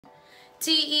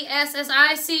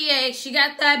Tessica. She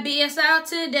got that BS out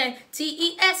today.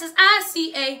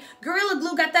 Tessica. Gorilla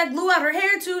Glue got that glue out her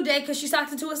hair today because she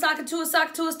socked it to us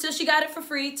till she got it for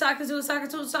free. Socked it to us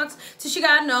till she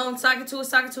got known. Socked it to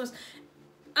us.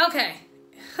 Okay.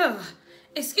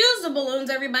 Excuse the balloons,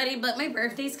 everybody, but my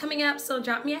birthday's coming up, so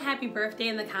drop me a happy birthday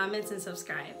in the comments and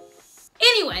subscribe.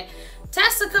 Anyway,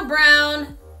 Tessica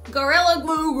Brown, Gorilla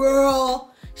Glue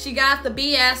Girl. She got the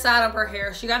BS out of her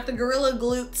hair. She got the Gorilla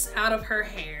Glutes out of her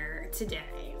hair today.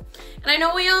 And I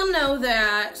know we all know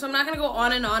that, so I'm not going to go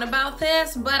on and on about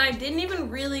this, but I didn't even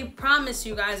really promise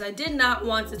you guys. I did not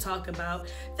want to talk about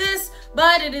this,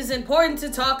 but it is important to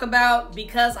talk about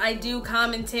because I do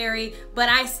commentary, but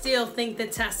I still think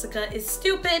that Tessica is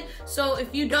stupid. So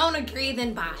if you don't agree,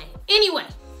 then bye. Anyway,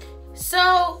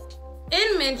 so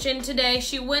in mention today,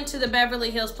 she went to the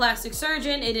Beverly Hills plastic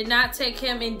surgeon. It did not take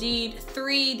him, indeed,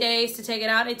 3 days to take it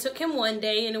out. It took him 1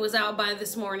 day, and it was out by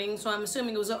this morning, so I'm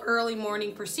assuming it was an early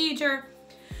morning procedure.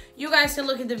 You guys can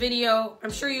look at the video.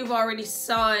 I'm sure you've already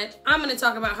saw it. I'm going to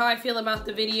talk about how I feel about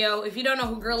the video. If you don't know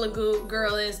who Gorilla Glue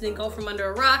Girl is, then go from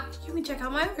under a rock. You can check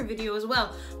out my other video as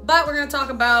well. But we're going to talk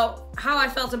about how I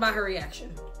felt about her reaction.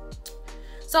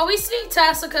 So we see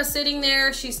Tessica sitting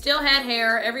there. She still had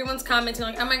hair. Everyone's commenting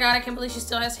like, oh my God, I can't believe she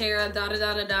still has hair.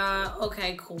 Da-da-da-da-da.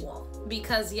 Okay, cool.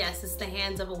 Because yes, it's the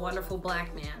hands of a wonderful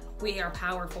black man. We are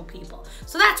powerful people.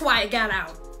 So that's why it got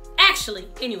out. Actually,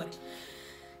 anyway.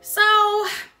 So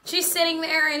she's sitting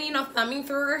there and, you know, thumbing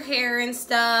through her hair and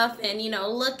stuff and, you know,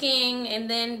 looking. And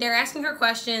then they're asking her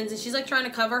questions. And she's like trying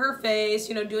to cover her face,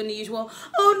 you know, doing the usual,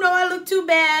 oh no, I look too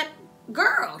bad.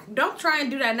 Girl, don't try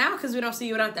and do that now because we don't see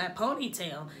you without that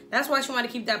ponytail. That's why she wanted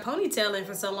to keep that ponytail in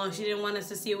for so long. She didn't want us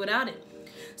to see it without it.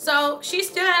 So she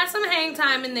still had some hang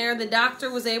time in there. The doctor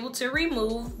was able to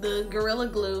remove the Gorilla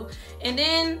Glue. And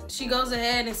then she goes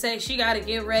ahead and says she got to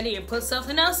get ready and put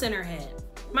something else in her head.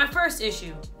 My first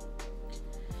issue.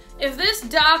 If this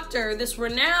doctor, this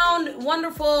renowned,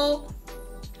 wonderful,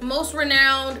 most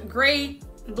renowned, great,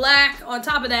 black, on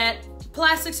top of that,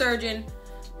 plastic surgeon,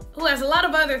 who has a lot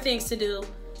of other things to do,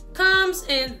 comes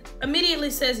and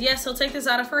immediately says, yes, he'll take this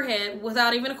out of her head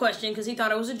without even a question because he thought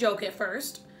it was a joke at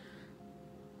first.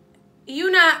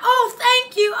 You not, oh,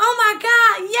 thank you. Oh my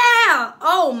God, yeah.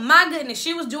 Oh my goodness.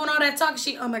 She was doing all that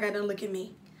talking. Oh my God, don't look at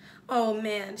me. Oh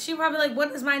man. She probably like,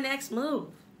 what is my next move?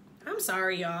 I'm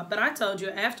sorry, y'all, but I told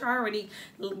you after I already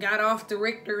got off the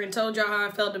Richter and told y'all how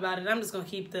I felt about it, I'm just going to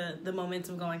keep the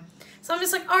momentum going. So I'm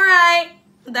just like, all right,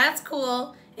 that's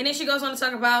cool. And then she goes on to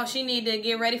talk about she need to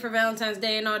get ready for Valentine's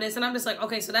Day and all this. And I'm just like,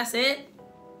 okay, so that's it?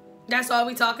 That's all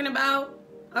we talking about?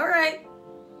 All right.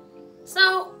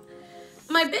 So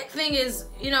my big thing is,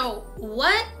 you know,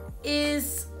 what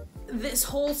is this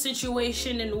whole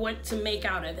situation and what to make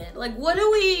out of it? Like, what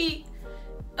do we...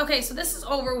 Okay, so this is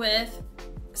over with.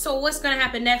 So what's going to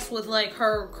happen next with, like,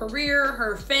 her career,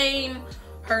 her fame,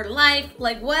 her life?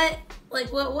 Like,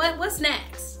 what's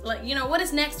next? Like, you know, what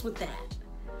is next with that?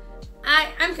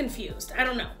 I'm confused. I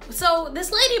don't know. So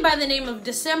this lady by the name of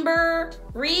December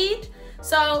Reed,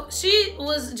 so she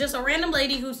was just a random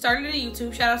lady who started a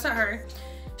YouTube, shout out to her.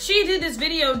 She did this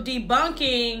video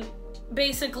debunking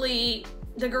basically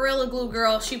the Gorilla Glue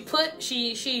Girl. She put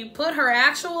her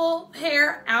actual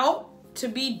hair out to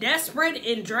be desperate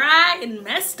and dry and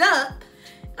messed up.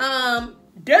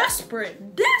 Desperate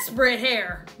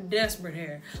hair.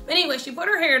 But anyway, she put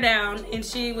her hair down and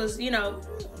she was, you know,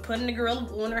 putting the Gorilla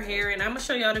Glue in her hair, and I'm gonna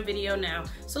show y'all the video now.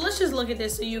 So let's just look at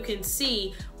this so you can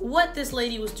see what this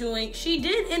lady was doing. She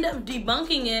did end up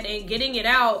debunking it and getting it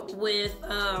out with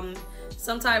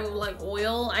some type of like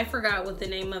oil. I forgot what the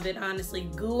name of it, honestly.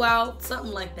 Goo out,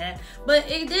 something like that. But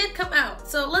it did come out.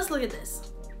 So let's look at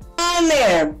this. In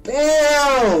there,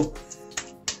 boom.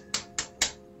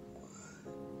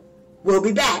 We'll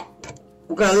be back.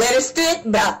 We're gonna let it sit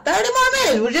about 30 more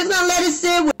minutes. We're just gonna let it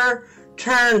sit with her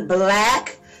turn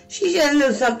black. She should have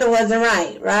knew something wasn't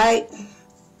right?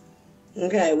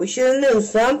 Okay, we should have knew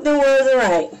something wasn't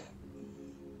right.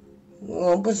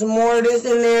 We're gonna put some more of this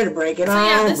in there to break it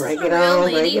on, break it on,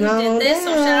 break it on. Did this,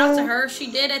 so shout out to her. She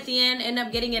did at the end end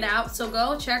up getting it out, so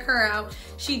go check her out.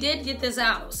 She did get this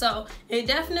out, so it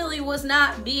definitely was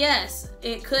not BS.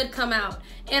 It could come out.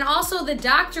 And also the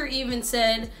doctor even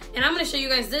said, and I'm gonna show you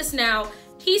guys this now,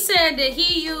 he said that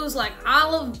he used like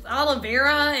aloe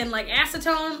vera and like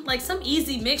acetone, like some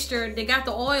easy mixture that got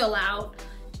the oil out.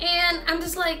 And I'm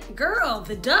just like, girl,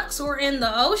 the ducks were in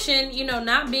the ocean, you know,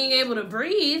 not being able to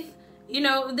breathe, you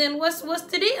know, then what's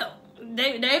the deal?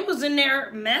 They was in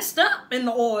there messed up in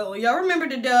the oil. Y'all remember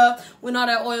the dove when all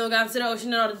that oil got into the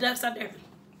ocean and all the ducks out there?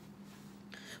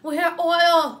 We had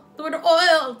oil. with the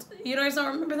oiled. You know, so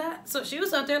remember that? So she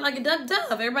was up there like a dove.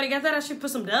 Everybody got that? I should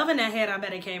put some dove in that head. I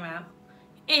bet it came out.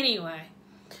 Anyway,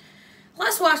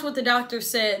 let's watch what the doctor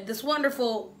said. This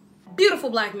wonderful, beautiful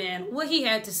black man, what he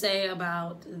had to say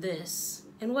about this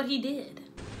and what he did.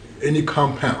 Any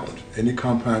compound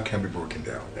can be broken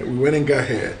down. And we went and got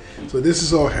hair. So this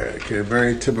is all hair, okay?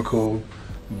 Very typical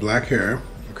black hair,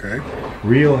 okay?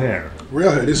 Real hair.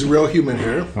 Real hair. This is real human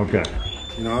hair. Okay.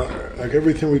 You know, like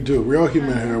everything we do, real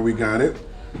human hair, we got it.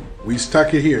 We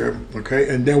stuck it here, okay?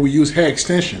 And then we use hair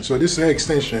extension. So this is hair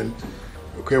extension,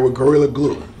 okay, with Gorilla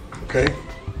Glue, okay?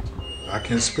 I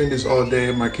can spin this all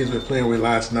day. My kids were playing with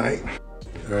last night.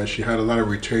 She had a lot of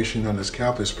irritation on the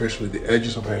scalp, especially the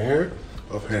edges of her hair.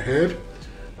 Of her head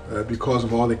because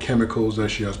of all the chemicals that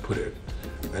she has put in.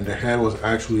 And the head was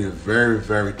actually very,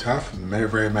 very tough,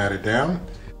 very matted down.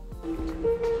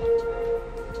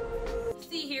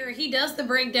 See here, he does the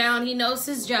breakdown. He knows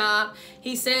his job.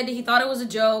 He said he thought it was a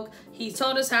joke. He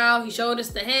told us how. He showed us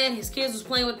the head. His kids was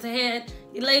playing with the head.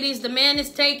 Ladies, the man is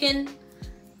taken.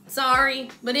 Sorry.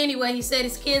 But anyway, he said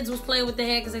his kids was playing with the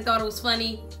head because they thought it was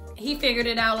funny. He figured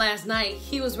it out last night.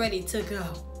 He was ready to go.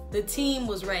 The team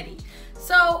was ready.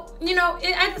 So, you know,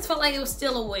 I just felt like it was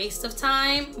still a waste of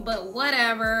time, but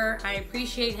whatever. I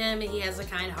appreciate him and he has a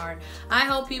kind heart. I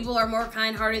hope people are more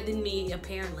kind-hearted than me,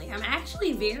 apparently. I'm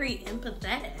actually very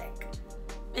empathetic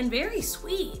and very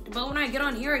sweet, but when I get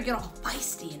on here, I get all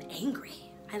feisty and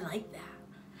angry. I like that.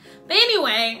 But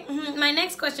anyway, my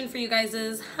next question for you guys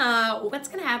is, what's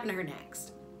gonna happen to her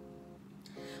next?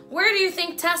 Where do you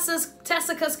think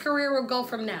Tessica's career will go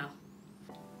from now?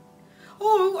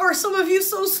 Oh, are some of you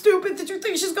so stupid that you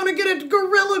think she's gonna get a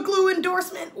Gorilla Glue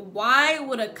endorsement? Why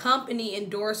would a company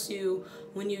endorse you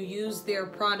when you use their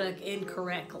product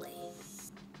incorrectly?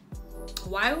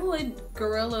 Why would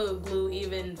Gorilla Glue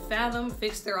even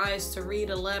fix their eyes to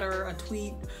read a letter, a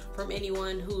tweet from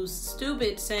anyone who's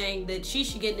stupid saying that she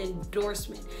should get an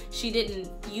endorsement? She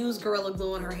didn't use Gorilla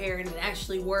Glue on her hair and it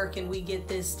actually worked and we get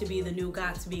this to be the new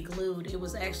got to be glued. It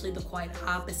was actually the quite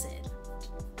opposite.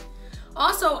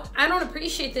 Also, I don't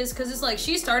appreciate this because it's like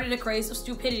she started a craze of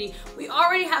stupidity. We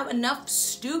already have enough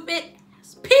stupid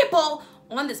people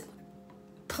on this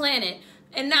planet.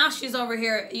 And now she's over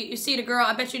here. You see the girl.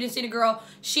 I bet you didn't see the girl.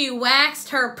 She waxed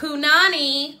her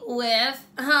punani with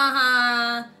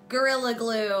Gorilla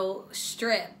Glue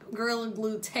strip. Gorilla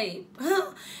Glue tape.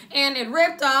 And it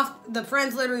ripped off. The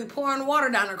friends literally pouring water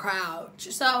down her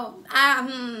crotch. So,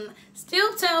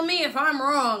 still tell me if I'm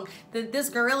wrong that this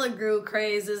Gorilla Glue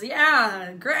craze is,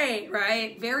 yeah, great,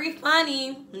 right? Very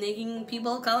funny. Making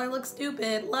people of color look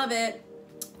stupid. Love it.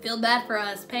 Feel bad for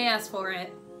us. Pay us for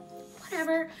it.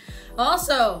 Whatever.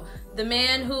 Also, the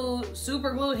man who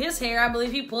super glued his hair, I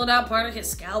believe he pulled out part of his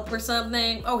scalp or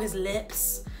something. Oh, his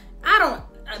lips. I don't,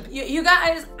 you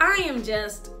guys, I am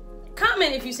just,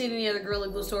 comment if you've seen any other Gorilla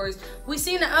Glue stories. We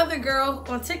seen the other girl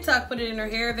on TikTok put it in her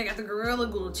hair. They got the Gorilla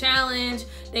Glue challenge.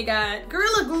 They got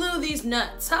Gorilla Glue these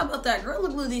nuts. How about that? Gorilla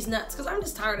Glue these nuts. Because I'm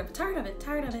just tired of it,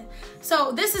 tired of it.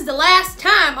 So this is the last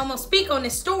time I'm going to speak on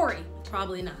this story.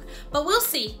 Probably not. But we'll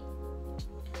see.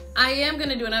 I am going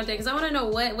to do an update because I want to know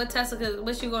what Tessica,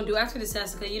 what you going to do after this,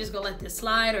 Tessica. You just going to let this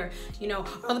slide, or, you know,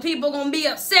 are the people going to be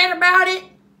upset about it?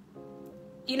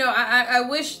 You know, I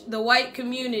wish the white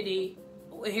community,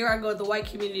 here I go with the white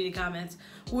community comments,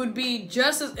 would be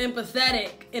just as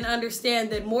empathetic and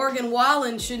understand that Morgan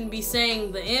Wallen shouldn't be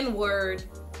saying the N-word.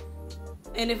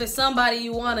 And if it's somebody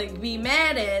you want to be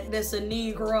mad at that's a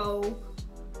Negro,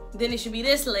 then it should be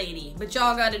this lady. But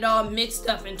y'all got it all mixed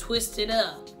up and twisted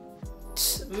up.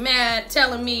 Mad,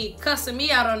 telling me, cussing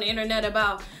me out on the internet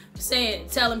about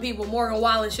telling people Morgan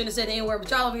Wallen shouldn't have said the N-word,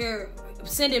 but y'all over here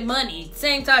sending money,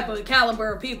 same type of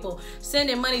caliber of people,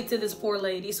 sending money to this poor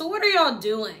lady. So what are y'all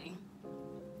doing?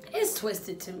 It's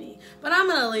twisted to me, but I'm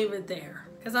gonna leave it there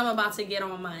because I'm about to get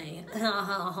on my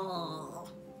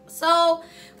So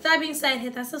with that being said,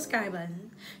 hit that subscribe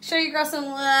button, show your girl some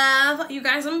love. You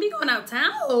guys, I'm gonna be going out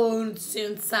town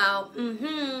soon, so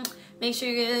make sure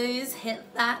you guys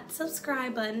hit that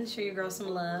subscribe button, show your girl some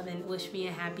love, and wish me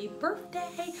a happy birthday.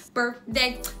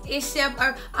 It's your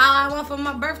birthday. All I want for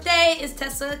my birthday is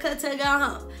Tessica to go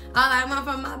home. All I want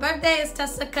for my birthday is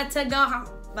Tessica to go home.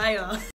 Bye, y'all.